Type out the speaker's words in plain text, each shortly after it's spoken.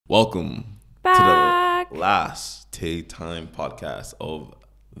Welcome back to the last TAE Time Podcast of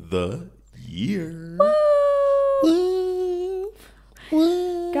the year. Woo!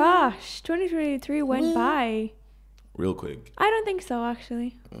 Woo! Gosh, 2023 went by. Real quick. I don't think so,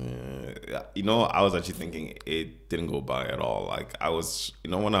 actually. I was actually thinking it didn't go by at all. Like, I was,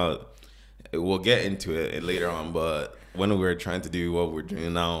 we'll get into it later on, but when we were trying to do what we're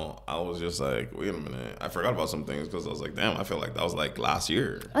doing now, I was just like, wait a minute. I forgot about some things because I was like, damn, I feel like that was like last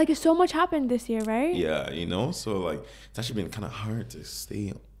year. Like, so much happened this year, right? Yeah, so like, it's actually been kind of hard to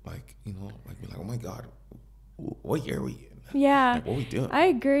stay like, be like, oh my God, what year are we in? Yeah. Like, what are we doing? I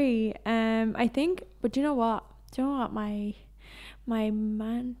agree. I think, but you know what? Do you know what my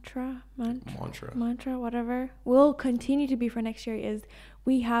mantra, whatever, will continue to be for next year is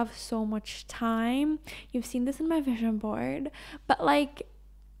we have so much time. You've seen this in my vision board, but like,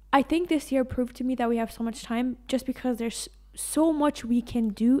 I think this year proved to me that we have so much time just because there's so much we can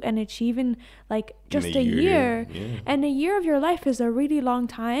do and achieve in like just a year. Yeah. And a year of your life is a really long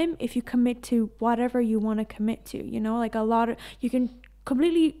time if you commit to whatever you want to commit to, like you can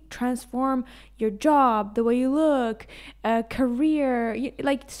completely transform your job, the way you look, career,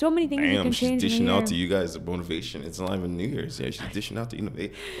 like so many things you can change. She's dishing out to you guys motivation. It's not even New Year's. Yeah, she's dishing out to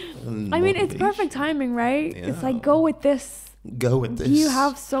innovate. I mean, it's perfect timing, right? Yeah. It's like, go with this. You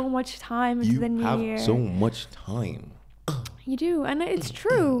have so much time into the new year. You have so much time. You do, and it's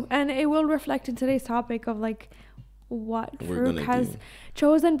true, and it will reflect in today's topic of like what Farouk has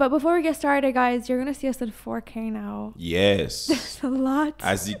chosen. But before we get started, guys, you're gonna see us in 4K now. Yes. There's a lot.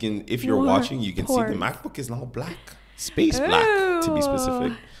 As you can, if you're watching, you can see the MacBook is now black, space black to be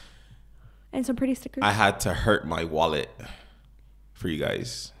specific, and some pretty stickers. I had to hurt my wallet for you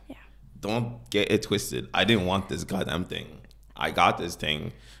guys. Yeah. Don't get it twisted. I didn't want this goddamn thing. I got this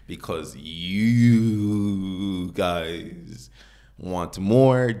thing because you guys want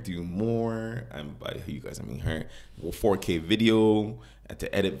more, do more, and by you guys I mean her. 4K video, and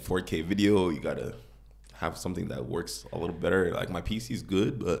to edit 4K video, you gotta have something that works a little better. Like my PC is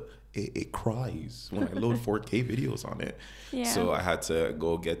good, but it cries when I load 4K videos on it. Yeah. So I had to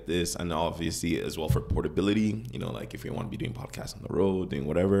go get this, and obviously as well for portability. Like if you want to be doing podcasts on the road, doing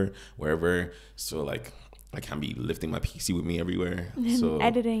whatever, wherever. So like, I can't be lifting my PC with me everywhere. And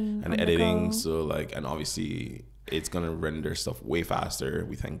editing. So like, and obviously it's gonna render stuff way faster.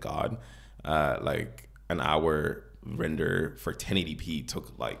 We thank God. Like an hour render for 1080p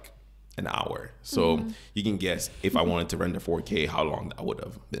took like an hour. So you can guess if I wanted to render 4K, how long that would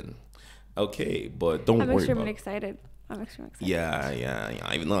have been. Okay, but don't worry about it. I'm extremely excited. Yeah.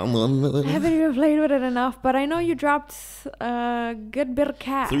 I haven't even played with it enough, but I know you dropped a good bit of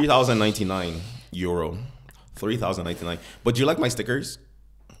cash. €3,099. 3,099. But do you like my stickers?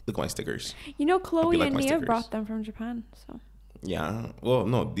 Look at my stickers. Chloe and Nia brought them from Japan, so. Yeah. Well,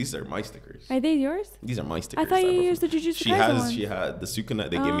 no, these are my stickers. Are they yours? These are my stickers. I thought you used the Jujutsu Kaisen one. She had the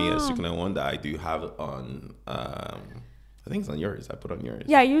Sukuna. They gave me a Sukuna one that I do have on. I think it's on yours. I put on yours.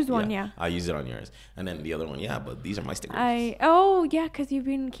 Yeah, I used one. Yeah. I used it on yours, and then the other one. Yeah, but these are my stickers. Because you've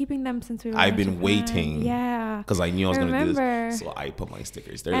been keeping them since we were. I've been waiting. Yeah. Because I knew I was gonna do this, so I put my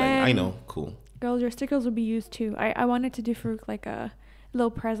stickers. They're like, I know, cool. Girls, your stickers will be used too. I wanted to do Farouk like a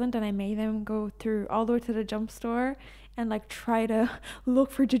little present, and I made them go through all the way to the jump store and like try to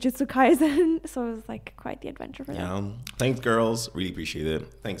look for Jujutsu Kaisen. So it was like quite the adventure for them. Yeah. Thanks, girls. Really appreciate it.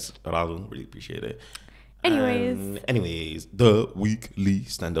 Thanks, Raul. Really appreciate it. Anyways, the weekly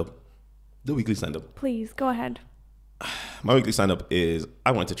stand-up. Please go ahead. My weekly stand-up is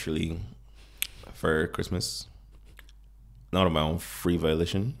I went to Chile for Christmas. Not on my own free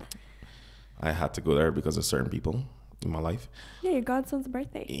violation. I had to go there because of certain people in my life. Yeah, your godson's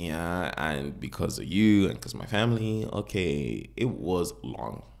birthday. Yeah, and because of you and because of my family. Okay, it was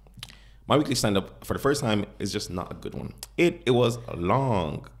long. My weekly stand-up for the first time is just not a good one. It was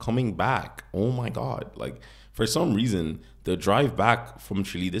long coming back. Oh my God. Like for some reason, the drive back from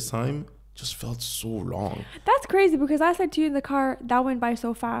Chile this time just felt so long. That's crazy because I said to you in the car, that went by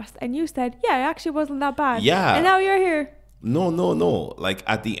so fast. And you said, yeah, it actually wasn't that bad. Yeah. And now you're here. No. Like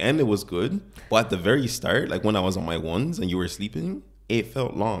at the end, it was good. But at the very start, like when I was on my ones and you were sleeping, it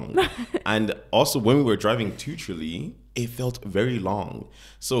felt long. And also when we were driving to Chile, it felt very long.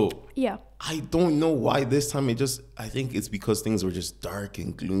 So yeah, I don't know why this time I think it's because things were just dark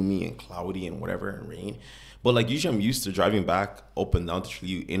and gloomy and cloudy and whatever and rain. But like usually I'm used to driving back up and down to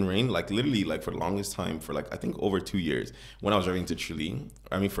Tralee in rain, like literally like for the longest time for like I think over 2 years when I was driving to Tralee.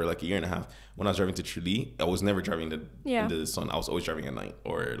 I mean for like a year and a half when I was driving to Tralee, I was never driving in the sun. I was always driving at night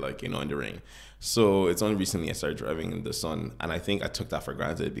or like, you know, in the rain. So it's only recently I started driving in the sun, and I think I took that for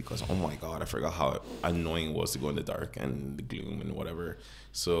granted because oh my god, I forgot how annoying it was to go in the dark and the gloom and whatever.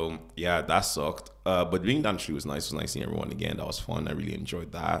 So yeah, that sucked. But being down the street was nice. It was nice seeing everyone again. That was fun. I really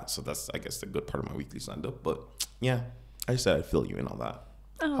enjoyed that. So that's I guess the good part of my weekly stand-up. But yeah, I just said I'd fill you in on that.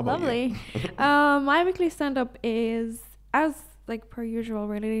 Oh, lovely. My weekly stand-up is as like per usual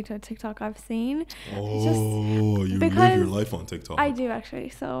related to a TikTok I've seen. Oh, you live your life on TikTok. I do actually,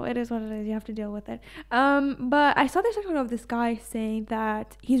 so it is what it is. You have to deal with it. But I saw this TikTok of this guy saying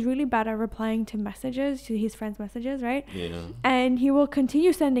that he's really bad at replying to messages, to his friends' messages, right? Yeah. And he will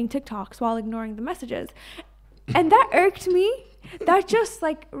continue sending TikToks while ignoring the messages, and that irked me. That just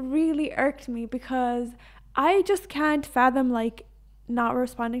like really irked me because I just can't fathom like not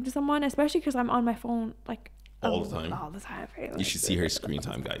responding to someone, especially because I'm on my phone like all the time. All the time. Right? You should see her screen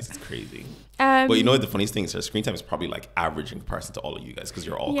time, guys. It's crazy. But you know what the funniest thing is? Her screen time is probably like average in comparison to all of you guys because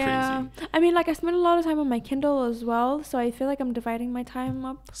you're all crazy. I mean, like I spend a lot of time on my Kindle as well, so I feel like I'm dividing my time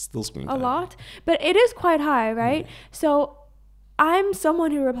up still screen time. a lot. But it is quite high, right? So I'm someone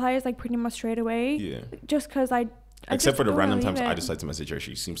who replies like pretty much straight away. Yeah. Just because I except for the random times I decide to message her,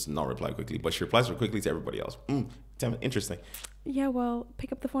 she seems to not reply quickly, but she replies quickly to everybody else. Damn it, interesting. Yeah, well,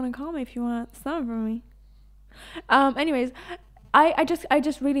 pick up the phone and call me if you want something from me. Anyways, I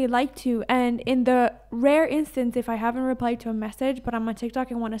just really like to, and in the rare instance if I haven't replied to a message but I'm on TikTok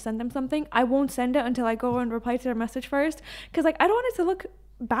and want to send them something, I won't send it until I go and reply to their message first, because like I don't want it to look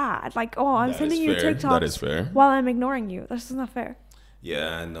bad, like I'm sending you TikTok that is fair while I'm ignoring you. That's just not fair.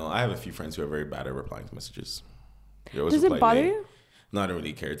 Yeah, no, I have a few friends who are very bad at replying to messages. Does it bother you? No, I don't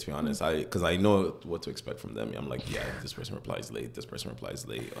really care, to be honest. Because I know what to expect from them. I'm like, yeah, this person replies late. This person replies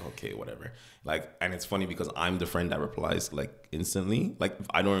late. Okay, whatever. Like, and it's funny because I'm the friend that replies like instantly. Like, if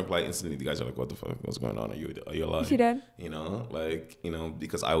I don't reply instantly, the guys are like, what the fuck? What's going on? Are you alive? Is he dead? You know, like, you know,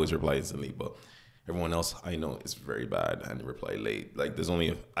 because I always reply instantly, but everyone else I know is very bad and reply late. Like,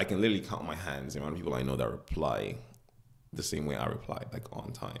 I can literally count my hands the amount of people I know that reply the same way I reply, like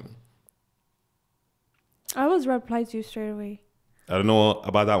on time. I always reply to you straight away. I don't know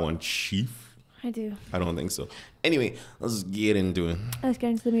about that one, Chief. I do. I don't think so. Anyway, let's get into it. Let's get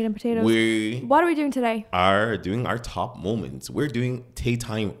into the meat and potatoes. What are we doing today? Doing our top moments. We're doing TAE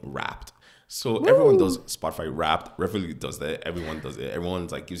Time Wrapped. So everyone does Spotify Wrapped. Revolut does that. Everyone does it.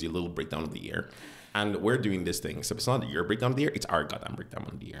 Everyone's like gives you a little breakdown of the year. And we're doing this thing. Except it's not your breakdown of the year. It's our goddamn breakdown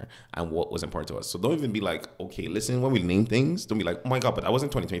of the year and what was important to us. So don't even be like, okay, listen, when we name things, don't be like, oh my God, but that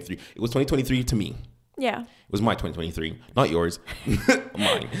wasn't 2023. It was 2023 to me. Yeah. It was my 2023, not yours.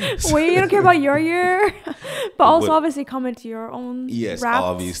 Mine. Wait, you don't care about your year? But also obviously comment to your own. Yes, raps.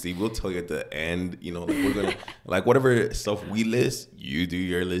 Obviously. We'll tell you at the end, you know, like we're going to, like whatever stuff we list, you do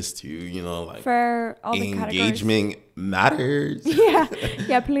your list too, you know, like. For all the engagement matters.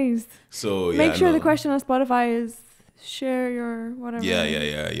 Yeah, please. So, make sure the question on Spotify is share your whatever. Yeah.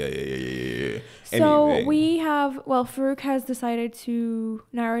 So anyway. we have, Farouk has decided to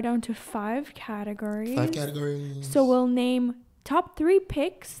narrow down to 5 categories. 5 categories. So we'll name top 3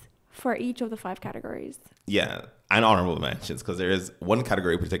 picks for each of the 5 categories. Yeah, and honorable mentions, because there is one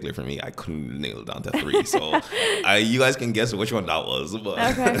category particularly for me I couldn't nail down to 3. So you guys can guess which one that was.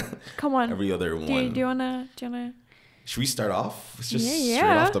 But okay, come on. Every other one. Do you wanna? Should we start off? It's just straight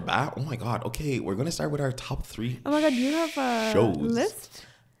off the bat. Oh my God. Okay, we're gonna start with our top 3. Oh my God, you have a shows. List?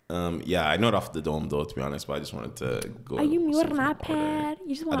 Yeah, I know it off the dome though, to be honest, but I just wanted to go. Are you with an iPad?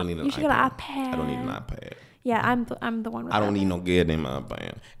 You should get an iPad. I don't need an iPad. Yeah, I'm the one with I don't need no goddamn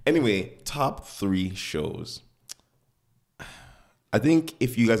iPad. Anyway, top 3 shows. I think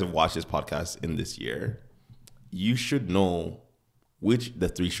if you guys have watched this podcast in this year, you should know which the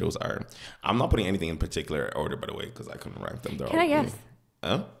 3 shows are. I'm not putting anything in particular order, by the way, because I couldn't rank them. Can I guess?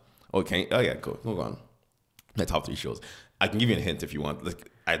 Huh? Okay. Oh yeah, cool. Hold on. My top 3 shows. I can give you a hint if you want. Like,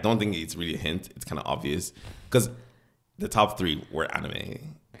 I don't think it's really a hint. It's kind of obvious because the top 3 were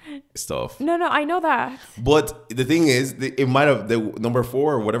anime stuff. No, I know that. But the thing is, it might have the number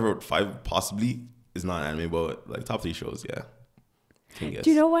 4 or whatever 5 possibly is not anime, but like top 3 shows, yeah.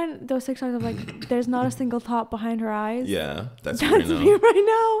 Do you know when those TikToks of like, there's not a single thought behind her eyes? Yeah, that's me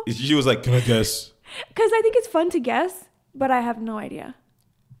right now. She was like, can I guess? Because I think it's fun to guess, but I have no idea.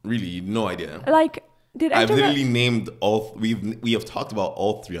 Really, no idea. Like, I've literally named all. We have talked about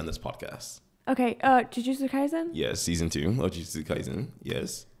all 3 on this podcast. Okay, Jujutsu Kaisen? Yes, season 2 of Jujutsu Kaisen.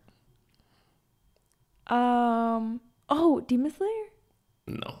 Yes. Demon Slayer?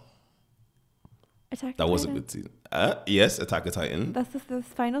 No. Attack That on was a Titan? good season. Yes, Attack on Titan. That's the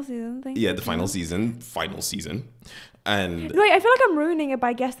final season thing. Yeah, the final season. And No, wait, I feel like I'm ruining it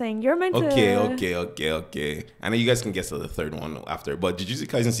by guessing. You're meant to. okay. I know you guys can guess the third one after, but Jujutsu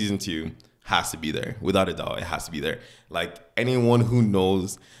Kaisen season 2 has to be there. Without a doubt, it has to be there. Like, anyone who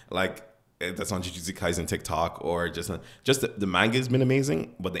knows, like, that's on Jujutsu Kaisen TikTok, or just the manga has been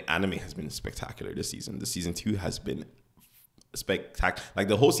amazing, but the anime has been spectacular this season. The season 2 has been spectacular. Like,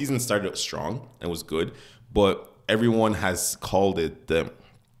 the whole season started strong and was good, but everyone has called it the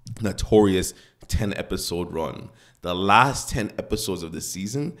notorious 10 episode run. The last 10 episodes of the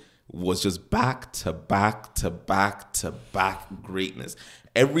season was just back to back to back to back greatness.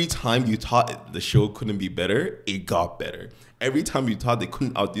 Every time you thought the show couldn't be better, it got better. Every time you thought they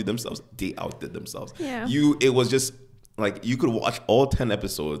couldn't outdo themselves, they outdid themselves. Yeah. It was just like, you could watch all 10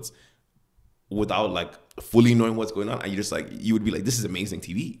 episodes without like fully knowing what's going on, and you would be like, this is amazing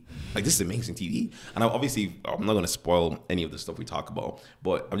TV. Like, this is amazing TV. And I'm not going to spoil any of the stuff we talk about,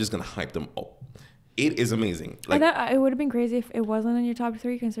 but I'm just going to hype them up. It is amazing. Like, I thought it would have been crazy if it wasn't in your top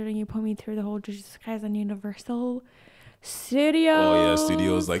 3, considering you put me through the whole Jujutsu Kaisen Universal Studios. Oh yeah,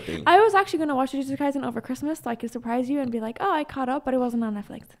 studios like thing. I was actually gonna watch Jujutsu Kaisen over Christmas, so I could surprise you and be like, "Oh, I caught up," but it wasn't on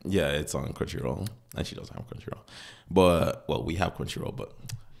Netflix. Yeah, it's on Crunchyroll, and she doesn't have Crunchyroll, but we have Crunchyroll, but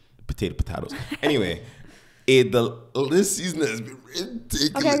potatoes. Anyway, this season has been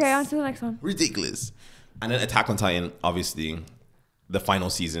ridiculous. Okay, on to the next one. Ridiculous. And then Attack on Titan, obviously, the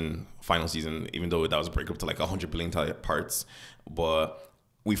final season, even though that was a breakup to like 100 billion parts, but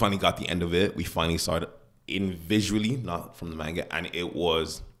we finally got the end of it. We finally saw it in visually, not from the manga, and it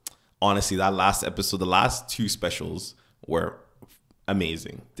was, honestly, that last episode, the last 2 specials were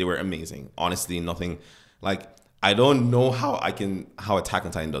amazing. They were amazing. Honestly, nothing, like, I don't know how Attack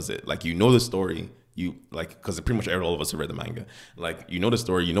on Titan does it. Like, you know the story, because pretty much all of us have read the manga. Like, you know the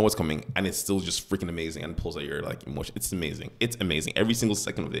story, you know what's coming, and it's still just freaking amazing and pulls at your like emotion. It's amazing. It's amazing. Every single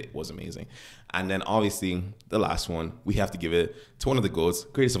second of it was amazing. And then obviously the last one, we have to give it to one of the GOATs,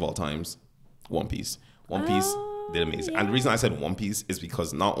 greatest of all times, One Piece. One Piece did amazing. Yeah. And the reason I said One Piece is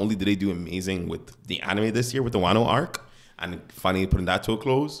because not only did they do amazing with the anime this year with the Wano arc, and finally putting that to a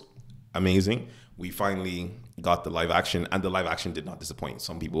close, amazing. We finally got the live action, and the live action did not disappoint.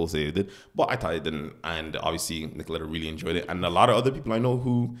 Some people say it did, but I thought it didn't. And obviously Nicoletta really enjoyed it, and a lot of other people I know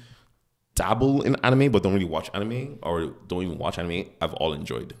who dabble in anime but don't really watch anime, or don't even watch anime, have all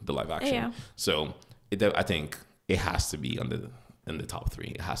enjoyed the live action. Yeah. So I think it has to be in the top 3.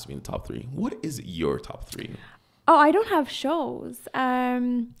 It has to be in the top 3. What is your top 3? Oh, I don't have shows.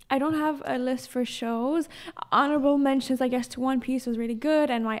 I don't have a list for shows. Honorable mentions, I guess, to One Piece was really good,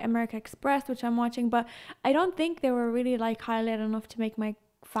 and My American Express, which I'm watching, but I don't think they were really like highlighted enough to make my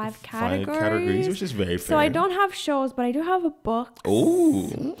 5 categories. Which is very fair. So I don't have shows, but I do have a book.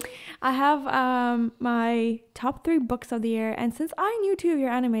 Oh. I have my top 3 books of the year, and since I knew 2 of your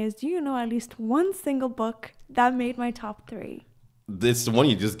animes, do you know at least one single book that made my top 3? It's the one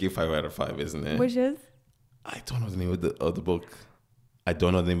you just gave 5 out of 5, isn't it? Which is? I don't know the name of the book. I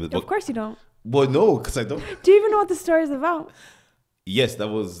don't know the name of the book. Of course you don't. Well, no, because I don't. Do you even know what the story is about? Yes, that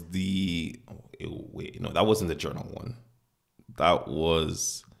was that wasn't the journal one. That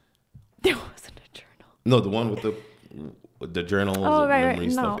was. There wasn't a journal. No, the one with the journals. Oh, right. No,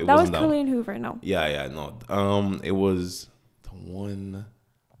 stuff. That was Colleen Hoover. No. Yeah, no. It was the one.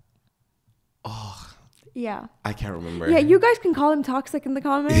 Oh. Yeah. I can't remember. Yeah, you guys can call him toxic in the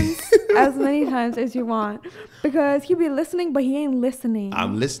comments as many times as you want, because he'll be listening, but he ain't listening.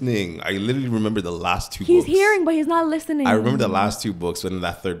 I'm listening. I literally remember the last 2 books. He's hearing, but he's not listening. I remember the last 2 books, but then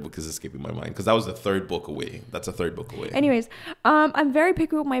that 3rd book is escaping my mind, because that was the 3rd book away. That's a 3rd book away. Anyways, I'm very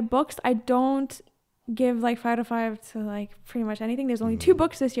picky with my books. I don't give like 5 out of 5 to like pretty much anything. There's only 2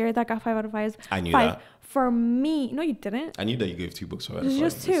 books this year that got 5 out of 5. I knew that. For me. No, you didn't. I knew that you gave 2 books 5 out of 5. It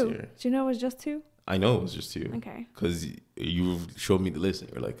was just 2. Do you know it was just 2? I know it was just 2. Okay. Because you showed me the list and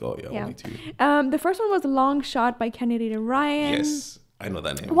you were like, oh, yeah, only 2. The first one was Long Shot by Kennedy Ryan. Yes, I know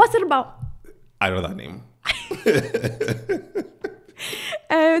that name. What's it about? I know that name.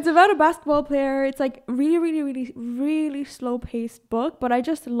 It's about a basketball player. It's like really slow-paced book, but I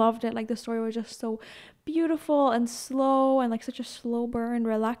just loved it. Like, the story was just so beautiful and slow, and like such a slow burn,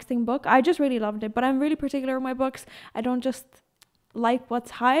 relaxing book. I just really loved it. But I'm really particular with my books. I don't just like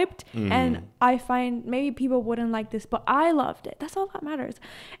what's hyped, and I find maybe people wouldn't like this, but I loved it. That's all that matters.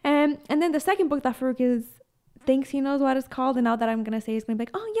 And then the second book that Farouk thinks he knows what it's called, and now that I'm gonna say, he's gonna be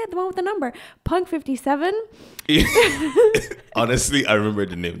like, oh yeah, the one with the number, Punk 57. Honestly, I remember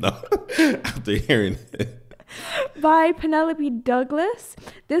the name now after hearing it. by Penelope Douglas.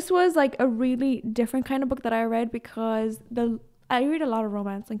 This was like a really different kind of book that I read because I read a lot of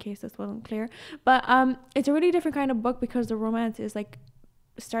romance, in case this wasn't clear, but it's a really different kind of book because the romance is like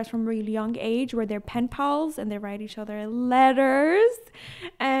starts from a really young age where they're pen pals and they write each other letters,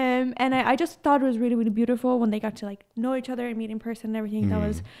 and I just thought it was really, really beautiful when they got to like know each other and meet in person and everything. That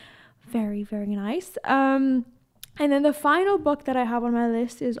was very, very nice. And then the final book that I have on my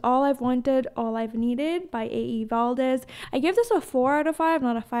list is All I've Wanted, All I've Needed by A.E. Valdez. I gave this a 4 out of 5,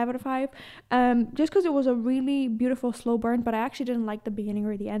 not a 5 out of 5, just because it was a really beautiful slow burn, but I actually didn't like the beginning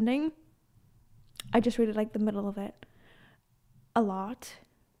or the ending. I just really liked the middle of it a lot,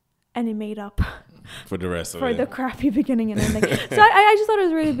 and it made up for the rest of for it. the crappy beginning and ending. So I just thought it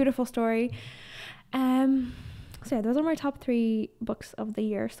was a really beautiful story. So yeah, those are my top 3 books of the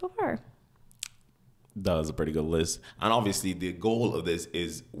year so far. That was a pretty good list. And obviously the goal of this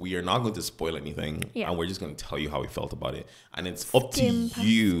is we are not going to spoil anything, and we're just going to tell you how we felt about it. And it's up to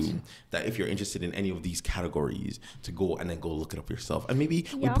you that if you're interested in any of these categories to go and then go look it up yourself. And maybe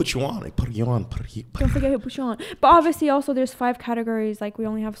we put you on. Don't forget to put you on. But obviously also there's 5 categories. Like we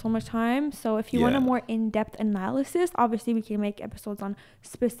only have so much time. So if you want a more in-depth analysis, obviously we can make episodes on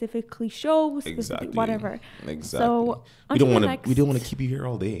specifically shows, whatever. Exactly. So we don't want to keep you here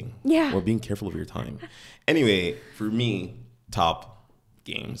all day. Yeah. We're being careful of your time. Anyway, for me, top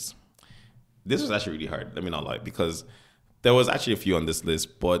games. This was actually really hard. Let me not lie, because there was actually a few on this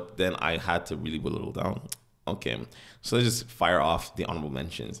list, but then I had to really whittle down. Okay, so let's just fire off the honorable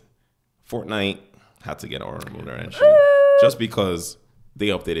mentions. Fortnite had to get an honorable mention just because they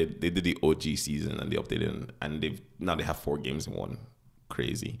updated. They did the OG season and they updated, and they have 4 games in one.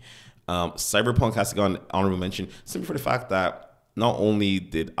 Crazy. Cyberpunk has to go on honorable mention simply for the fact that not only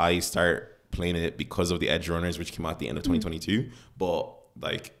did I start playing it because of the Edge Runners, which came out at the end of 2022, but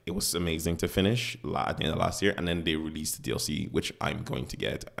like it was amazing to finish at the end of last year, and then they released the DLC, which I'm going to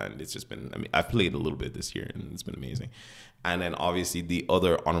get, and it's just been, I mean, I've played a little bit this year and it's been amazing. And then obviously the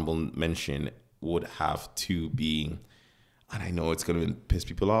other honorable mention would have to be, and I know it's going to piss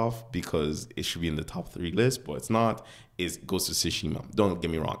people off because it should be in the top 3 list, but it's not, is Ghost of Tsushima. Don't get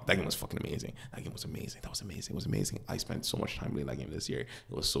me wrong. That game was fucking amazing. That game was amazing. That was amazing. It was amazing. I spent so much time playing that game this year.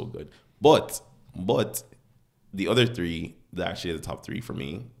 It was so good. But the other 3, that actually are the top 3 for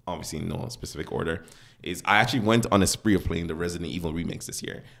me, obviously in no specific order, is I actually went on a spree of playing the Resident Evil remakes this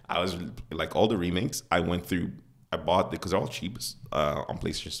year. I was like, all the remakes I went through, I bought, because they're all cheap on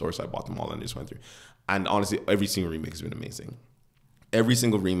PlayStation Store, so I bought them all and just went through. And honestly, every single remake has been amazing. Every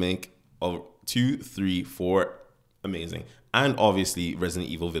single remake of 2, 3, 4, amazing. And obviously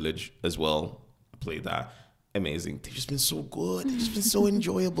Resident Evil Village as well. I played that. Amazing. They've just been so good. They've just been so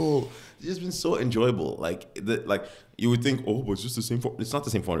enjoyable. They've just been so enjoyable. Like you would think, oh, but it's just the same. It's not the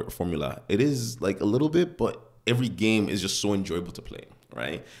same formula. It is like a little bit, but every game is just so enjoyable to play,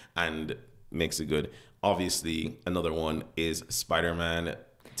 right? And makes it good. Obviously, another one is Spider-Man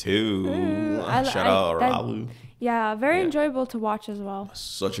 2. Shout out Raul. Yeah, very enjoyable to watch as well.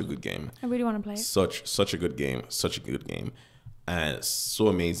 Such a good game. I really want to play it. Such a good game. Such a good game. And so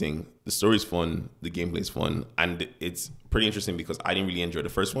amazing. The story's fun. The gameplay's fun. And it's pretty interesting because I didn't really enjoy the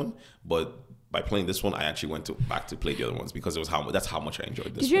first one, but by playing this one, I actually went back to play the other ones because that's how much I enjoyed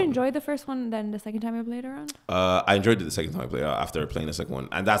this one. Did you enjoy the first one then the second time you played around? I enjoyed it the second time I played after playing the second one.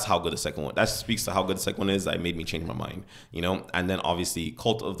 And that's how good the second one, that speaks to how good the second one is. That made me change my mind, you know? And then obviously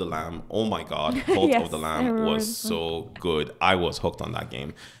Cult of the Lamb. Oh my God. Cult of the Lamb was so good. I was hooked on that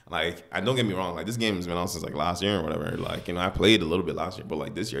game. Like, and don't get me wrong, like this game has been out since like last year or whatever. Like, you know, I played a little bit last year, but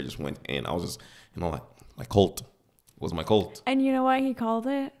like this year I just went in. I was just, you know, like my cult was my cult. And you know what he called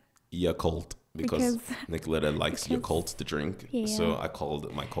it? Yeah, cult. Because Nicoletta likes Yakult to drink. Yeah. So I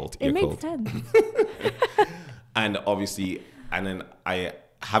called my cult Yakult. It makes sense. And obviously, and then I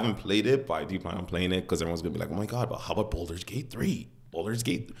haven't played it, but I do plan on playing it because everyone's going to be like, oh my God, but how about Baldur's Gate 3? Baldur's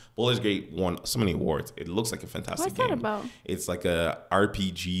Gate won so many awards. It looks like a fantastic game. What's that about? It's like a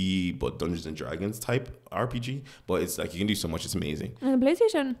RPG, but Dungeons and Dragons type RPG. But it's like you can do so much. It's amazing. On the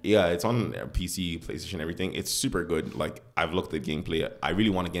PlayStation? Yeah, it's on PC, PlayStation, everything. It's super good. Like I've looked at gameplay. I really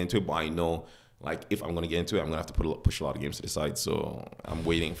want to get into it, but I know like if I'm going to get into it, I'm going to have to push a lot of games to the side. So I'm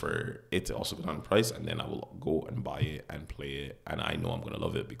waiting for it to also go down in price, and then I will go and buy it and play it. And I know I'm going to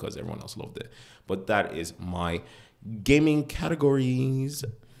love it because everyone else loved it. But that is my gaming categories.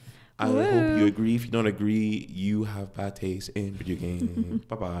 I hope you agree. If you don't agree, you have bad taste in video games.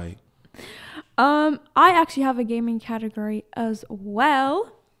 Bye-bye. I actually have a gaming category as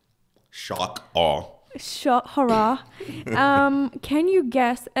well. Shock. Awe. Hurrah. Can you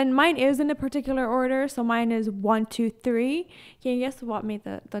guess? And mine is in a particular order, so mine is 1, 2, 3. Can you guess what made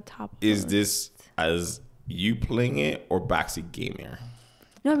the top? Is this as You playing it or backseat gamer?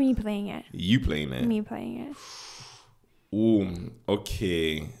 No, me playing it. You playing it? Me playing it. Ooh,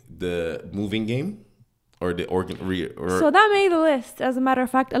 okay. The moving game or the So that made the list. As a matter of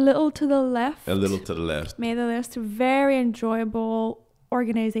fact, a little to the left. A little to the left. Made the list. Very enjoyable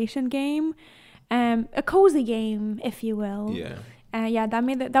organization game. A cozy game, if you will. Yeah. Yeah,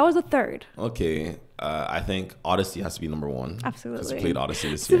 that was a third. Okay. I think Odyssey has to be number one. Absolutely. Because we played Odyssey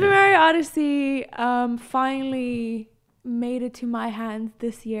this Super year. Mario Odyssey finally made it to my hands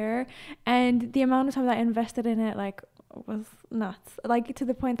this year. And the amount of time that I invested in it, like, was nuts. Like, to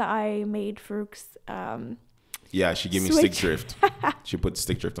the point that I made Farouk's yeah, she gave me Switch. stick drift. She put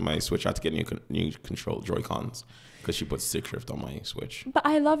stick drift on my Switch. I had to get new control Joy-Cons because she put stick drift on my Switch. But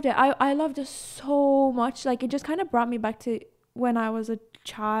I loved it. I loved it so much. Like, it just kind of brought me back to when I was a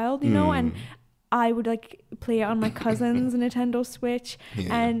child, you know, and I would like play it on my cousin's Nintendo Switch.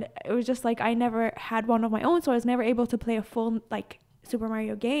 Yeah. And it was just like I never had one of my own, so I was never able to play a full like Super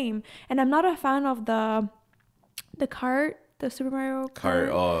Mario game. And I'm not a fan of the Super Mario Kart.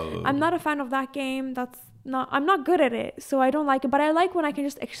 Oh. I'm not a fan of that game. I'm not good at it, so I don't like it. But I like when I can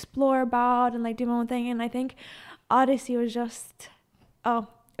just explore about and like do my own thing. And I think Odyssey was just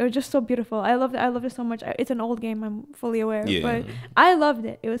it was just so beautiful. I loved it so much. It's an old game, I'm fully aware, but I loved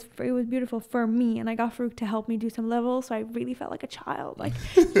it. It was beautiful for me, and I got Farouk to help me do some levels, so I really felt like a child. Like,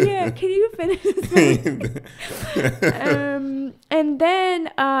 yeah, can you finish this? And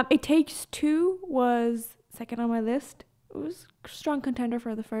then It Takes Two was second on my list. It was a strong contender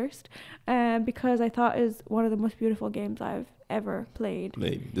for the first, because I thought it was one of the most beautiful games I've ever played.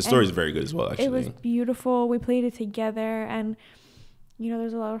 The story is very good as well, actually. It was beautiful. We played it together, and you know,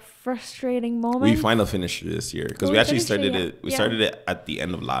 there's a lot of frustrating moments. We finally finished it this year because we actually started it. We started it at the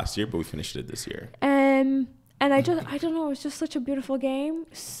end of last year, but we finished it this year. And I don't know, it's just such a beautiful game.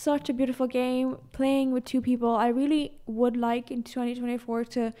 Such a beautiful game. Playing with two people. I really would like in 2024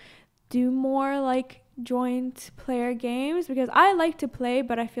 to do more like joint player games, because I like to play,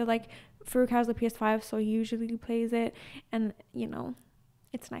 but I feel like Farouk has the PS5, so he usually plays it, and you know,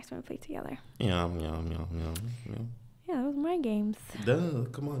 it's nice when we play together. Yeah. Yeah, those are my games.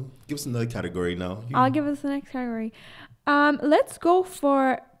 Come on, give us another category now. I'll give us the next category. Let's go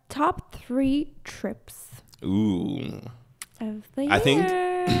for top 3 trips. Ooh. Of the year. I think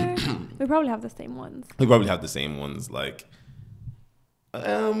we probably have the same ones. Like,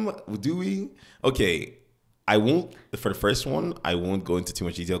 do we? Okay. I won't, for the first one, I won't go into too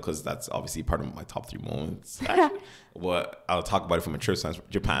much detail because that's obviously part of my top 3 moments. But I'll talk about it from a trip sense.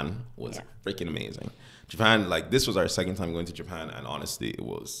 Japan was freaking amazing. Japan, like, this was our second time going to Japan, and honestly, it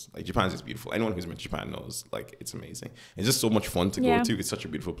was, like, Japan's just beautiful. Anyone who's been to Japan knows, like, it's amazing. It's just so much fun to go to. It's such a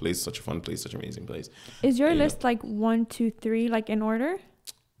beautiful place, such a fun place, such an amazing place. Is your list, like, 1, 2, 3, like, in order?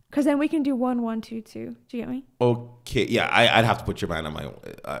 Because then we can do 1, 1, 2, 2. Do you get me? Okay, yeah, I'd have to put Japan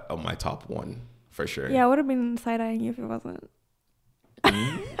on my top 1, for sure. Yeah, I would have been side-eyeing you if it wasn't.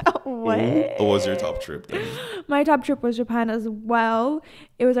 What? What was your top trip then? My top trip was Japan as well.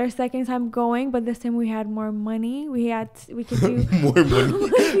 It was our second time going, but this time we had more money. We could do more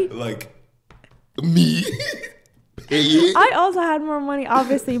money. Like me. I also had more money,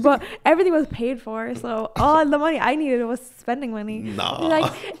 obviously, but everything was paid for. So all the money I needed was spending money.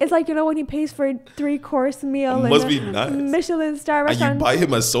 Nah. It's like, you know, when he pays for a 3-course meal, must be nice. Michelin star restaurant, and you buy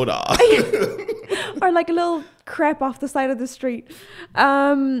him a soda. or like a little crepe off the side of the street.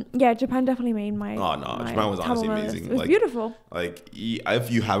 Yeah, Japan definitely made my. Oh no, Japan was honestly amazing. It was beautiful. Like,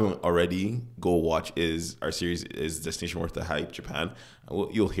 if you haven't already, go watch our series is Destination Worth the Hype Japan.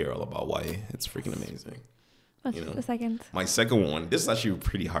 You'll hear all about why it's freaking amazing. What's the second? My second one, this is actually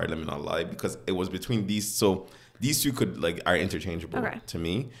pretty hard, let me not lie, because it was between these. So these two are interchangeable to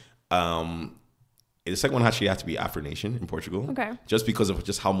me. The second one actually had to be Afro Nation in Portugal. Okay. Just because of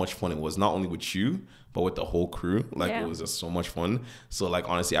just how much fun it was, not only with you, but with the whole crew. Like, it was just so much fun. So, like,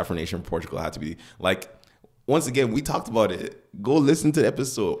 honestly, Afro Nation in Portugal had to be, like, once again, we talked about it. Go listen to the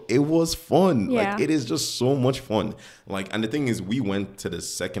episode. It was fun. Yeah. Like, it is just so much fun. Like, and the thing is, we went to the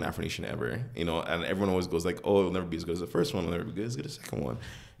second Afro Nation ever, you know, and everyone always goes like, oh, it'll never be as good as the first one. It'll never be as good as the second one,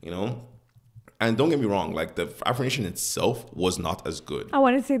 you know? And don't get me wrong, like, the Afro Nation itself was not as good. I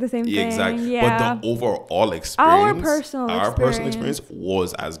wanted to say the same thing. Exactly. Yeah. But the overall experience, our personal experience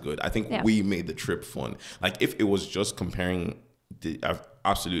was as good. I think we made the trip fun. Like, if it was just comparing,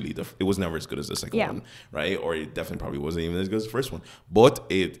 absolutely, it was never as good as the second one, right? Or it definitely probably wasn't even as good as the first one.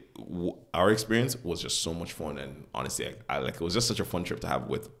 But our experience was just so much fun. And honestly, I like, it was just such a fun trip to have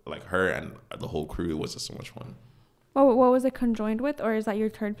with, like, her and the whole crew. It was just so much fun. What was it conjoined with, or is that your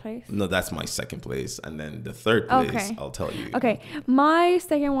third place? No, that's my second place. And then the third place, Okay. I'll tell you. Okay. My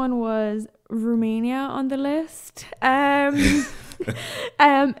second one was Romania on the list. It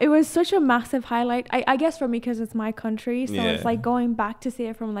was such a massive highlight. I guess for me, because it's my country. So it's like going back to see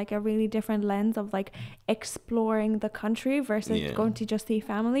it from like a really different lens of like exploring the country versus going to just see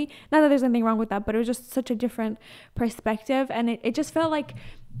family. Not that there's anything wrong with that, but it was just such a different perspective. And it just felt like,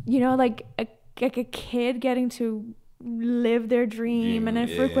 you know, like a kid getting to live their dream, and then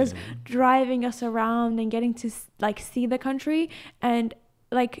Farouk was driving us around and getting to like see the country and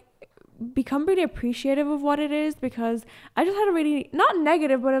like become really appreciative of what it is, because I just had a really not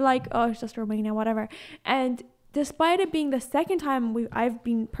negative, but like, oh, it's just Romania, whatever. And despite it being the second time I've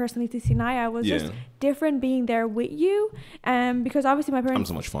been personally to Sinai, I was just different being there with you, because obviously my parents. I'm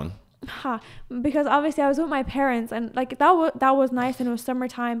so much fun. Because obviously I was with my parents, and like that was nice, and it was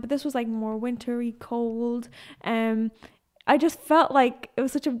summertime, but this was like more wintry, cold. I just felt like it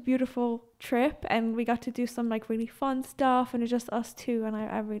was such a beautiful trip, and we got to do some like really fun stuff, and it's just us two, and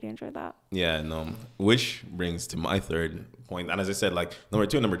I really enjoyed that. Yeah, no, which brings to my third point. And as I said, like number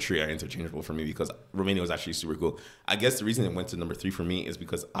 2 and number 3 are interchangeable for me, because Romania was actually super cool. I guess the reason it went to number 3 for me is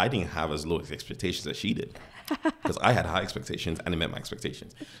because I didn't have as low expectations as she did, because I had high expectations and it met my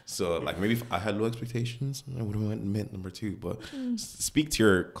expectations. So like maybe if I had low expectations, I would have meant number 2. But speak to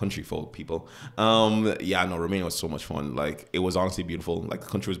your country folk, people. Yeah, no, Romania was so much fun. Like it was honestly beautiful. Like the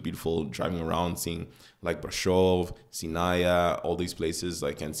country was beautiful. Driving around, seeing like Brasov, Sinaia, all these places,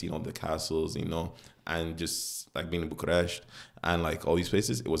 like, and seeing all the castles, you know, and just like being in Bucharest and like all these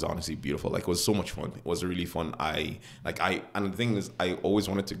places, it was honestly beautiful. Like it was so much fun. It was really fun. And the thing is, I always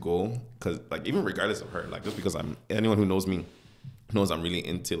wanted to go, because like even regardless of her, like just because anyone who knows me knows I'm really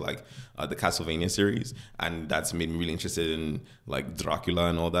into like the Castlevania series, and that's made me really interested in like Dracula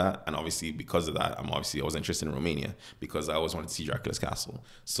and all that. And obviously because of that, I was interested in Romania, because I always wanted to see Dracula's castle.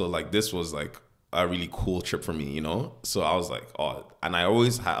 So like this was like a really cool trip for me, you know. So I was like, oh, and I've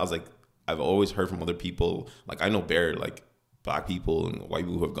always heard from other people, like I know bare like Black people and white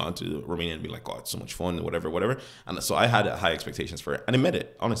people who have gone to Romania and be like, oh, it's so much fun, whatever. And so I had high expectations for it, and it met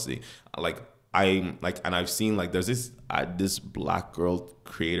it, honestly. Like and I've seen like there's this Black girl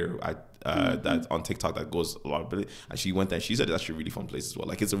creator that on TikTok that goes a lot of it, and she went there and she said it's actually a really fun place as well.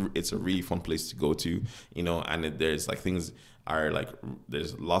 Like it's a really fun place to go to, you know. And there's like things are like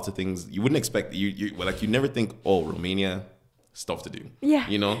there's lots of things you wouldn't expect. You never think, oh, Romania, stuff to do,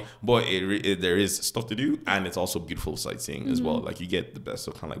 you know, but there is stuff to do, and it's also beautiful sightseeing as well. Like you get the best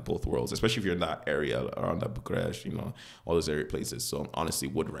of kind of like both worlds, especially if you're in that area around that Bucharest, you know, all those area places. So honestly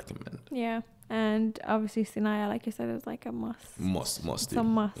would recommend. Yeah. And obviously Sinai, like you said, is like a must. It's a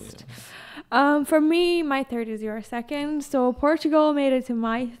must. Yeah. For me, my third is your second. So Portugal made it to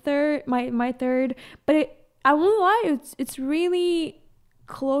my third, but I won't lie, it's really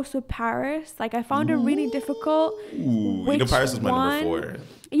close with Paris. Like I found it really difficult. You know, Paris is my number 4.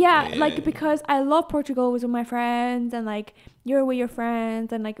 Yeah, like because I love Portugal. It was with my friends, and like you're with your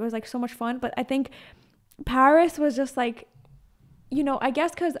friends, and like it was like so much fun. But I think Paris was just like, you know, I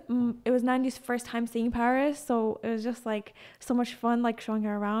guess because it was Nandy's first time seeing Paris, so it was just like so much fun, like showing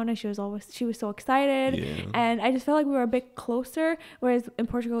her around, and she was so excited, and I just felt like we were a bit closer. Whereas in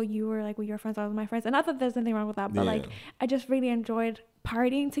Portugal, you were like with your friends, I was with my friends, and not that there's anything wrong with that, but like I just really enjoyed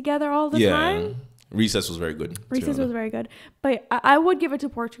partying together all the time. Recess was very good. Recess was very good, but I would give it to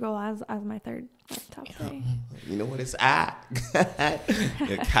Portugal as my third top 3. You know what it's at.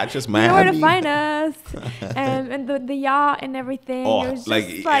 Catch us, Miami. You know where to find us, and the yacht and everything. Oh, it was like,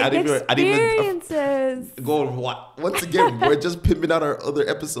 just like experiences. Go once again. We're just pimping out our other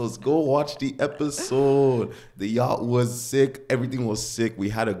episodes. Go watch the episode. The yacht was sick. Everything was sick. We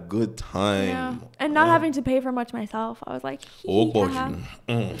had a good time, and not having to pay for much myself. I was like,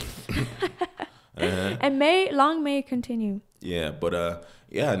 and long may it continue. Yeah, but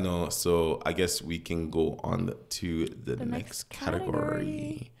no. So I guess we can go on to the next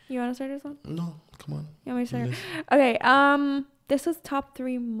category. You want to start this one? No, come on. You want me to start? Okay. This was top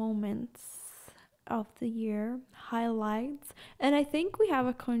 3 moments of the year, highlights, and I think we have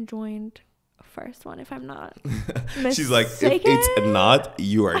a conjoined first one, if I'm not mistaken. She's like, if it's not,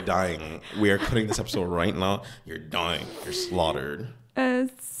 you are dying. We are cutting this episode right now. You're dying. You're slaughtered.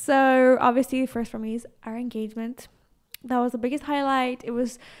 So obviously first for me is our engagement. That was the biggest highlight. It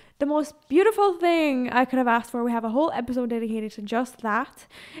was the most beautiful thing I could have asked for. We have a whole episode dedicated to just that.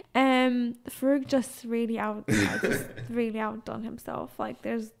 Farouk just really outdone himself. Like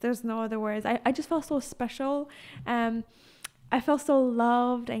there's no other words. I just felt so special. I felt so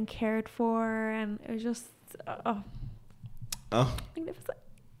loved and cared for, and it was just magnificent.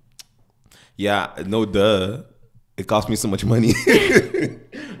 Yeah, no duh. It cost me so much money.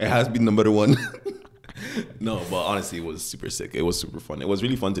 It has been number one. No, but honestly, it was super sick. It was super fun. It was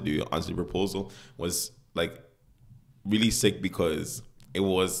really fun to do. Honestly, proposal was like really sick because it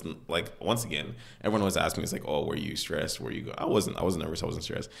was like, once again, everyone was asking me, it's like, oh, were you stressed? Were you? I wasn't nervous. I wasn't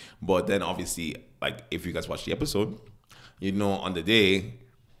stressed. But then obviously, like, if you guys watch the episode, you know, on the day,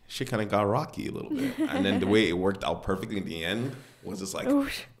 shit kind of got rocky a little bit. And then the way it worked out perfectly in the end was just like,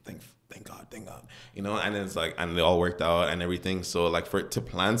 thank God, you know. And it's like, and it all worked out and everything. So like, to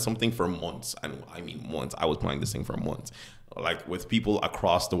plan something for months, and I mean months, I was planning this thing for months, like with people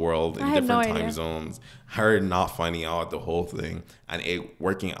across the world in different time zones, her not finding out the whole thing and it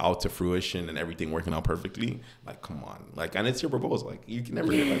working out to fruition and everything working out perfectly. Like, come on, like, and it's your proposal. Like, you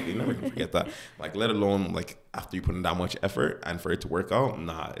never can forget that. Like, let alone like after you put in that much effort and for it to work out.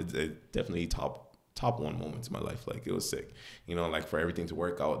 Nah, it's definitely top one moments in my life. Like, it was sick, you know, like for everything to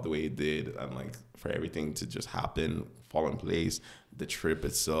work out the way it did and like for everything to just happen, fall in place. The trip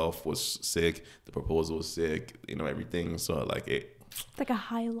itself was sick. The proposal was sick, you know, everything. So like, it's like a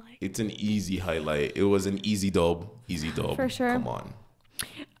highlight. It's an easy highlight. It was an easy dub. For sure. Come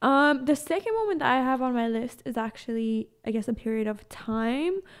on. The second moment that I have on my list is actually, I guess, a period of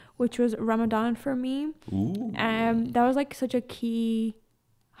time, which was Ramadan for me. Ooh. That was like such a key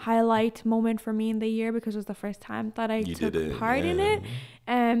highlight moment for me in the year because it was the first time that I took part in it.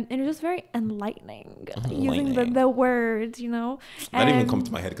 And it was just very enlightening. Using the words, you know. That didn't even come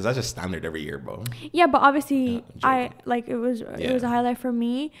to my head because that's just standard every year, bro. Yeah, but obviously it was a highlight for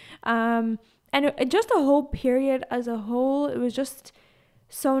me. And just the whole period as a whole, it was just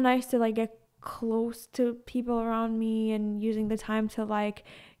so nice to like get close to people around me and using the time to like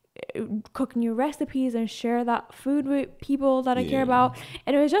cook new recipes and share that food with people that I care about.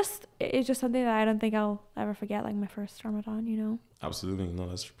 And it's just something that I don't think I'll ever forget, like my first Ramadan, you know. Absolutely. No,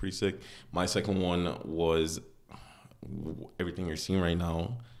 that's pretty sick. My second one was everything you're seeing right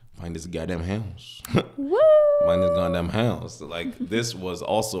now. Find this goddamn house. Woo! Find this goddamn house. Like, this was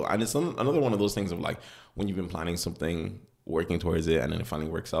also, and it's another one of those things of like, when you've been planning something, working towards it, and then it finally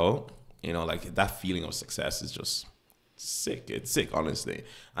works out, you know, like that feeling of success is just sick. It's sick, honestly.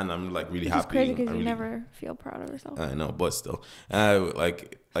 And I'm like really happy. It's crazy because you never feel proud of yourself. I know, but still,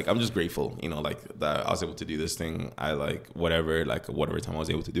 like I'm just grateful, you know, like that I was able to do this thing. I like whatever time I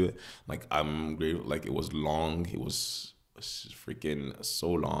was able to do it. Like, I'm grateful. Like, it was long. It was freaking so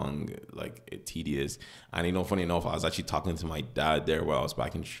long, like tedious. And you know, funny enough, I was actually talking to my dad there while I was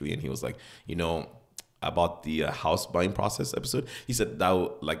back in Chile, and he was like, you know, about the house buying process episode, he said I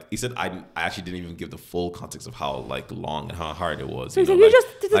actually didn't even give the full context of how like long and how hard it was. So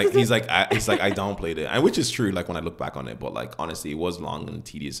he's like I downplayed it, and which is true. Like, when I look back on it, but like honestly, it was long and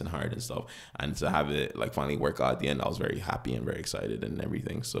tedious and hard and stuff. And to have it like finally work out at the end, I was very happy and very excited and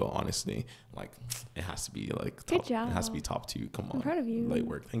everything. So honestly, like, it has to be like top, good job. It has to be top 2. Come on, I'm proud of you. Light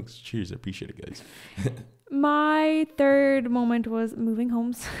work. Thanks. Cheers. I appreciate it, guys. My third moment was moving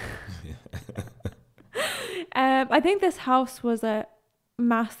homes. I think this house was a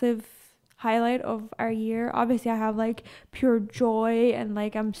massive highlight of our year. Obviously, I have like pure joy and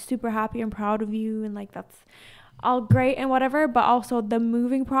like I'm super happy and proud of you and like that's all great and whatever, but also the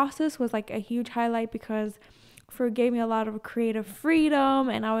moving process was like a huge highlight because it gave me a lot of creative freedom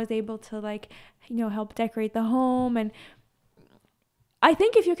and I was able to like, you know, help decorate the home. And I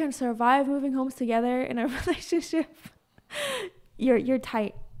think if you can survive moving homes together in a relationship, you're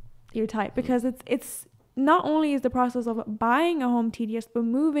tight because it's not only is the process of buying a home tedious, but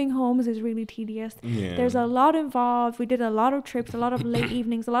moving homes is really tedious. Yeah. There's a lot involved. We did a lot of trips, a lot of late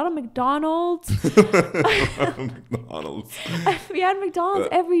evenings, a lot of McDonald's. McDonald's. We had McDonald's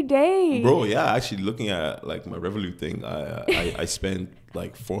every day. Bro, yeah, actually looking at like my Revolut thing, I spent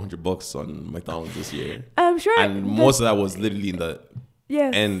like $400 on McDonald's this year. I'm sure. And most of that was literally in the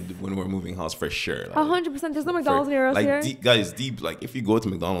end when we're moving house for sure. 100%. There's no McDonald's near us here. Deep, like if you go to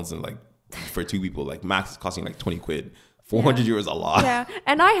McDonald's and like for 2 people, like max is costing like 20 quid. 400 euros a lot. Yeah,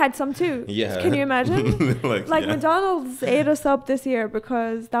 and I had some too. Yeah. Can you imagine? McDonald's ate us up this year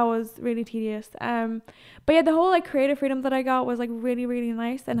because that was really tedious. But yeah, the whole like creative freedom that I got was like really, really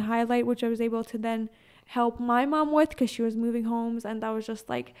nice and highlight, which I was able to then help my mom with because she was moving homes, and that was just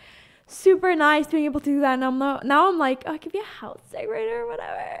like super nice being able to do that. And now I'm like, oh, I could be a house decorator or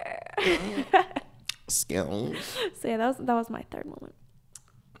whatever. Skills. So yeah, that was my third moment.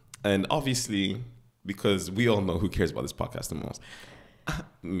 And obviously, because we all know who cares about this podcast the most,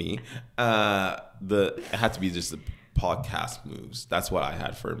 me, it had to be just the podcast moves. That's what I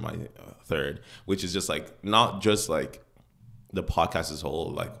had for my third, which is just like, not just like the podcast as a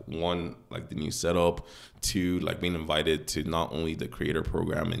whole, like one, like the new setup, two, like being invited to not only the creator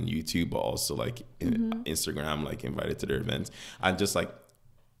program and YouTube, but also like Instagram, like invited to their events. And just like,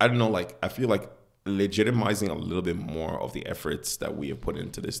 I don't know, like I feel like legitimizing a little bit more of the efforts that we have put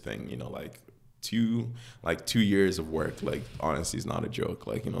into this thing, you know, like 2 years of work, like honestly is not a joke,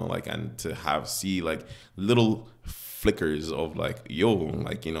 like, you know, like, and to see like little flickers of like, yo,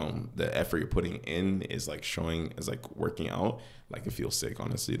 like, you know, the effort you're putting in is like showing, is like working out. Like it feels sick,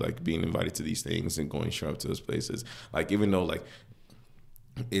 honestly, like being invited to these things and going show up to those places. Like even though like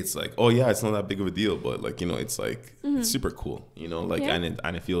it's like, oh yeah, it's not that big of a deal, but like, you know, it's like it's super cool, you know, like and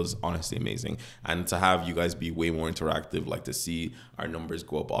it feels honestly amazing. And to have you guys be way more interactive, like to see our numbers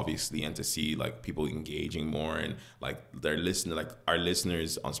go up obviously, and to see like people engaging more, and like they're listening, like our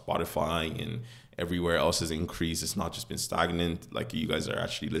listeners on Spotify and everywhere else has increased. It's not just been stagnant, like you guys are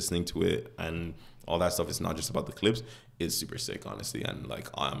actually listening to it and all that stuff. It's not just about the clips. It's super sick, honestly, and like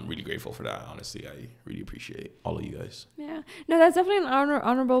I'm really grateful for that. Honestly, I really appreciate all of you guys. Yeah, no, that's definitely an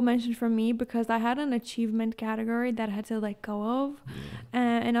honorable mention for me, because I had an achievement category that I had to let go of,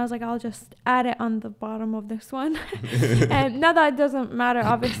 and I was like, I'll just add it on the bottom of this one. And now that it doesn't matter,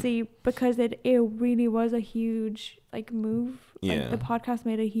 obviously, because it really was a huge like move. Like the podcast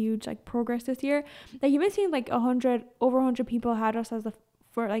made a huge like progress this year. Like you've been seeing like over 100 people had us as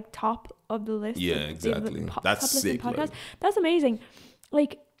for like top of the list. Yeah, exactly. That's sick. Podcast. Like, that's amazing.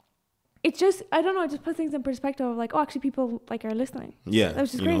 Like it's just, I don't know, it just puts things in perspective of like, oh, actually people like are listening. Yeah, that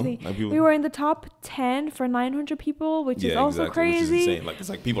was just crazy. Know, like we were in the top 10 for 900 people, which is also crazy. Which is insane. Like it's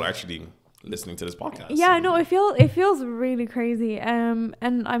like people are actually listening to this podcast. Yeah, no, it feels really crazy. And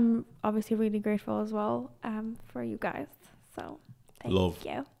I'm obviously really grateful as well for you guys. So thank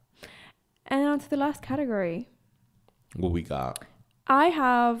you. And on to the last category. What we got? I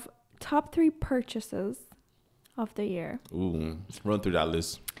have top 3 purchases of the year. Ooh, run through that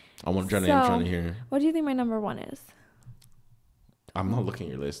list. I'm trying to hear. What do you think my number 1 is? I'm not looking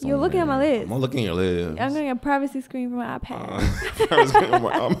at your list. You're looking at my list. I'm not looking at your list. I'm going to get a privacy screen from my iPad.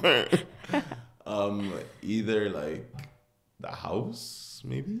 Either like the house,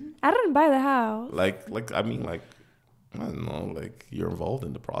 maybe. I didn't buy the house. Like I mean, like I don't know, like you're involved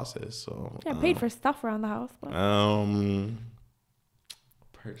in the process, so yeah, I paid for stuff around the house. But.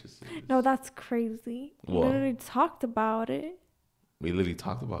 Purchases. No, that's crazy. What? We literally talked about it. We literally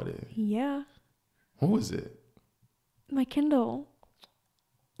talked about it. Yeah. What was it? My Kindle.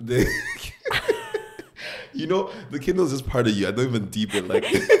 You know, the Kindle is just part of you. I don't even deep it like.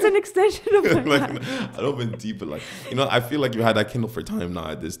 It's an extension of my like, I don't even deep it like. You know, I feel like you had that Kindle for time now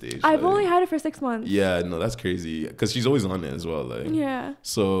at this stage. I've only had it for 6 months. Yeah, no, that's crazy. Because she's always on it as well. Like. Yeah.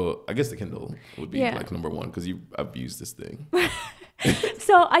 So I guess the Kindle would be like number 1 because I've used this thing.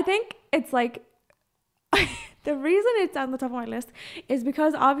 So I think it's like the reason it's on the top of my list is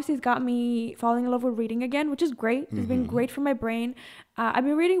because obviously it's got me falling in love with reading again, which is great. It's been great for my brain. I've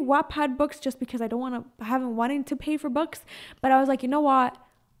been reading Wattpad books just because I haven't wanted to pay for books, but I was like, you know what?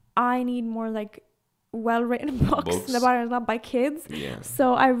 I need more like well-written books that are not by kids. Yeah.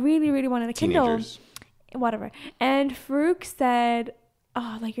 So I really, really wanted a Kindle. Whatever. And Farouk said,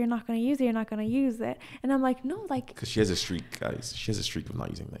 oh, like you're not gonna use it, and I'm like, no, like, because she has a streak, guys. She has a streak of not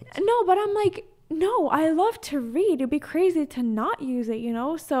using things. No, but I'm like, no, I love to read. It'd be crazy to not use it, you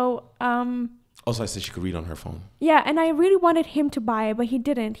know. So also I said she could read on her phone. Yeah, and I really wanted him to buy it, but he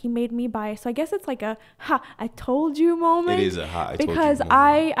didn't. He made me buy it. So I guess it's like a I told you moment. It is a I told you because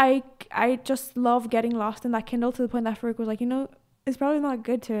moment. I just love getting lost in that Kindle to the point that Farouk was like, you know, it's probably not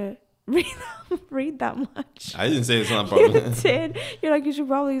good to read that much. I didn't say it's not a problem. You did. You're like, you should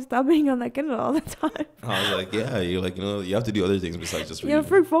probably stop being on that Kindle all the time. I was like, yeah, you're like, you know, you have to do other things besides just reading. You know,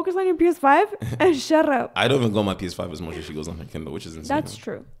 Farouk, focus on your PS5 and shut up. I don't even go on my PS5 as much as she goes on her Kindle, which is insane. That's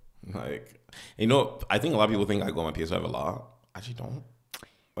true. Like, you know, I think a lot of people think I go on my PS5 a lot. I actually don't.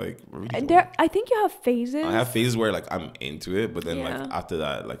 Like, really I think you have phases. I have phases where like I'm into it, but then like after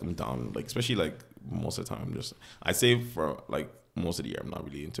that, like I'm down. Like especially like most of the time, I say for like most of the year, I'm not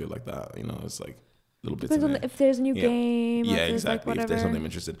really into it like that. You know, it's like little bits. Depends on if there's a new game. Yeah, exactly. Like if there's something I'm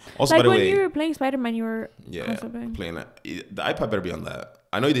interested. Also, like by the when way, you were playing Spider-Man, you were playing that. The iPad better be on that.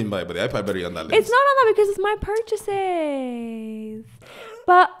 I know you didn't buy it, but the iPad better be on that list. It's not on that because it's my purchases.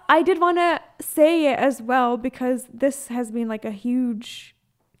 But I did want to say it as well because this has been like a huge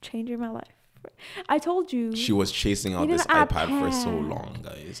change in my life. I told you she was chasing out this iPad for so long,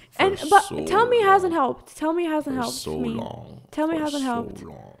 guys. Tell me it hasn't helped. Tell me it hasn't helped. So long. Tell me it hasn't helped.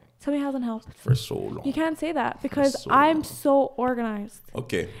 Tell me it hasn't helped. For so long. You can't say that because I'm so organized.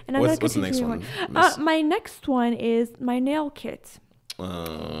 Okay. And what's the next one? My next one is my nail kit.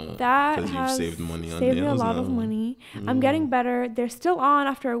 That because has you've saved money on saved me a nails lot now. of money. I'm getting better. They're still on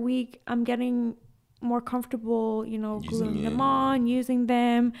after a week. I'm getting more comfortable, you know, gluing them on, using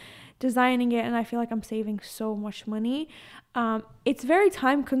them, designing it, and I feel like I'm saving so much money. It's very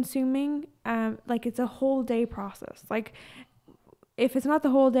time consuming. Like it's a whole day process. Like if it's not the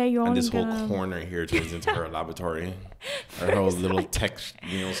whole day, you're And only this whole gonna... corner here turns into her laboratory, her whole little tech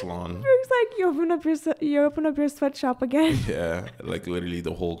nail salon. It's like you open up your sweatshop again. Yeah, like literally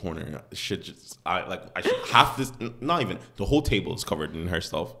the whole corner. Shit, just I should half this. Not even the whole table is covered in her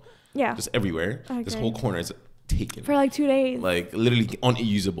stuff. Yeah, Just everywhere. This whole corner is taken for like 2 days. Like literally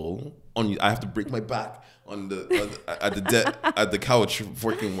unusable. I have to break my back on at the couch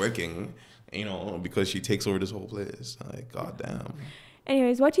working. You know, because she takes over this whole place. Like, goddamn.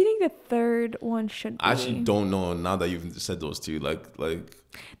 Anyways, what do you think the third one should be? I actually don't know now that you've said those two. Like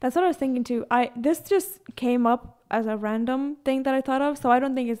that's what I was thinking too. This just came up as a random thing that I thought of, so I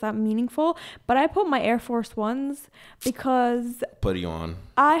don't think it's that meaningful. But I put my Air Force Ones because putty on.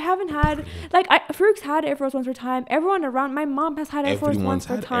 I haven't had Farouk's had Air Force Ones for time. Everyone around my mom has had Air Force Ones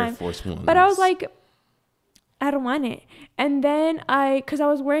for time. Air Force Ones. But I was like, I don't want it. And then because I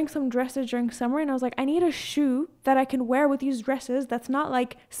was wearing some dresses during summer, and I was like, I need a shoe that I can wear with these dresses that's not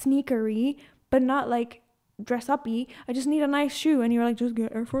like sneakery, but not like dress uppy. I just need a nice shoe. And you were like, just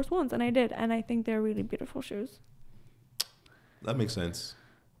get Air Force Ones. And I did. And I think they're really beautiful shoes. That makes sense.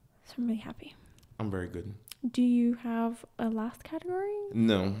 So I'm really happy. I'm very good. Do you have a last category?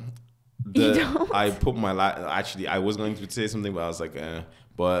 No. You don't? I put my actually I was going to say something, but I was like,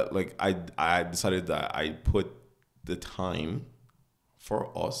 but like I decided that I put the time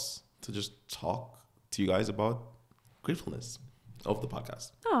for us to just talk to you guys about gratefulness of the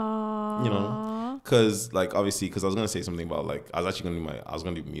podcast. Aww. You know, because like obviously, because I was gonna say something about like I was gonna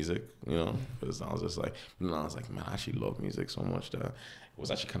do music. You know, because I was just like, I was like, man, I actually love music so much that it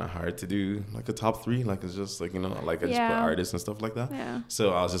was actually kind of hard to do like a top 3. Like it's just like, you know, like I just put artists and stuff like that. Yeah.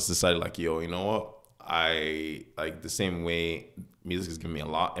 So I was just decided like, yo, you know what? I like the same way music has given me a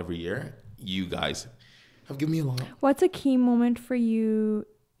lot every year. You guys have given me a lot. What's a key moment for you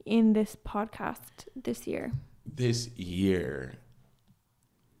in this podcast this year? This year.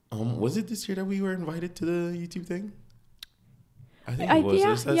 Was it this year that we were invited to the YouTube thing? I think it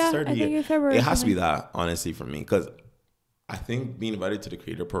was. I think in February. It has to be that, honestly, for me, because I think being invited to the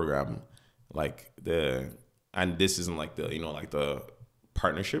creator program, like and this isn't like the, you know, like the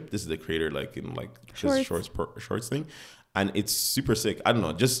partnership. This is the creator, like in like shorts thing, and it's super sick. I don't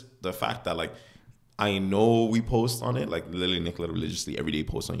know, just the fact that like I know we post on it, like literally Nicola religiously every day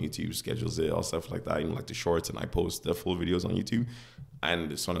posts on YouTube, schedules it, all stuff like that, you know, like the shorts, and I post the full videos on YouTube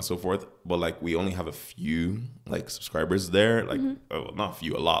and so on and so forth. But like we only have a few like subscribers there, like not a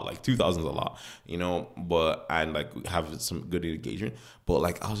few, a lot, like 2,000 is a lot, you know, but and like we have some good engagement. But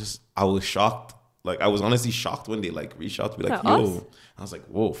like I was shocked. Like I was honestly shocked when they like reached out to me like, yo, us? I was like,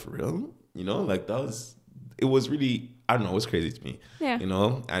 whoa, for real? You know, like it was really, I don't know, it was crazy to me. Yeah. You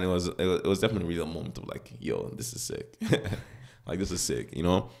know, and it was definitely really a moment of like, yo, this is sick. Like this is sick, you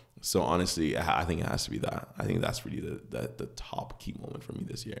know? So honestly, I think it has to be that. I think that's really the top key moment for me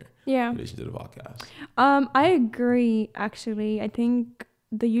this year. Yeah. In relation to the podcast. I agree, actually. I think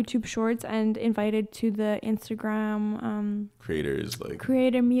the YouTube shorts and invited to the Instagram creators, like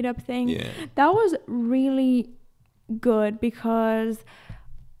creator meetup thing. Yeah. That was really good because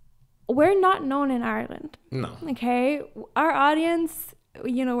we're not known in Ireland. No. Okay. Our audience,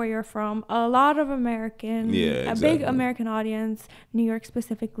 you know where you're from, a lot of American, a big American audience, New York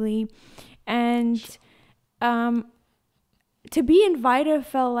specifically. And to be invited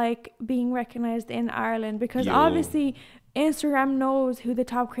felt like being recognized in Ireland because obviously Instagram knows who the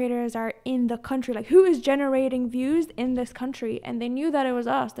top creators are in the country, like who is generating views in this country. And they knew that it was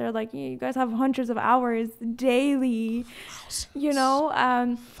us. They're like, you guys have hundreds of hours daily, you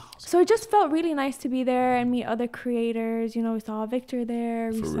know? So it just felt really nice to be there and meet other creators. You know, we saw Victor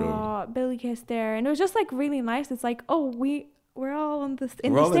there, we saw Billy Kiss there, and it was just like really nice. It's like, oh, we're all in the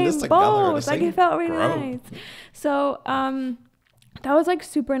same boat. Like it felt really nice. So that was like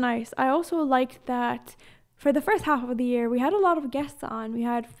super nice. I also liked that for the first half of the year we had a lot of guests on. We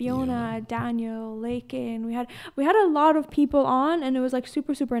had Fiona, Daniel, Lakin. We had a lot of people on, and it was like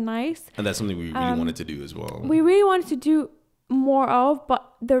super, super nice. And that's something we really wanted to do as well. We really wanted to do more of, but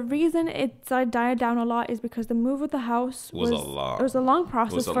the reason it's died down a lot is because the move of the house was a lot. It was a long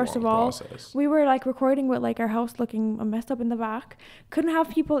process. First of all, we were like recording with like our house looking messed up in the back, couldn't have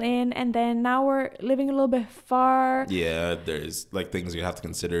people in, and then now we're living a little bit far. Yeah, there's like things you have to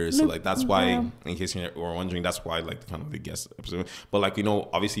consider. So like that's why, in case you were wondering, that's why like kind of the guest episode. But like, you know,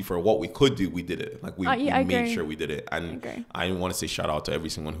 obviously for what we could do, we did it. Like we made sure we did it. And I want to say shout out to every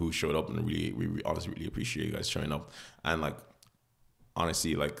single one who showed up, and we honestly really appreciate you guys showing up. And like,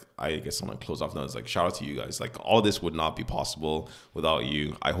 honestly, like, I guess I'm gonna close off now. It's like, shout out to you guys. Like, all this would not be possible without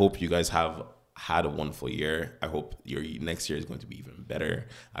you. I hope you guys have had a wonderful year. I hope your next year is going to be even better.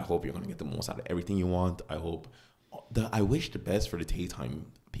 I hope you're gonna get the most out of everything you want. I wish the best for the TAE Time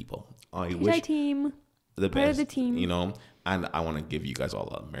people. I wish team the best. Part of the team, you know. And I want to give you guys all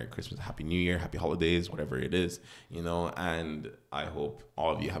a Merry Christmas, Happy New Year, Happy Holidays, whatever it is, you know. And I hope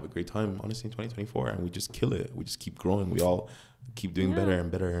all of you have a great time, honestly, in 2024. And we just kill it. We just keep growing. We all keep doing better and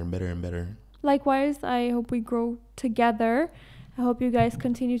better and better and better. Likewise, I hope we grow together. I hope you guys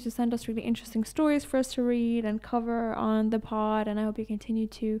continue to send us really interesting stories for us to read and cover on the pod. And I hope you continue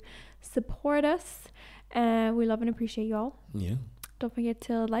to support us. We love and appreciate you all. Yeah. Don't forget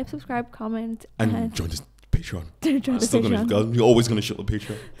to like, subscribe, comment. And join this Patreon. Join the Patreon. You're always going to show the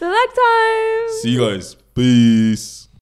Patreon. Till next time. See you guys. Peace.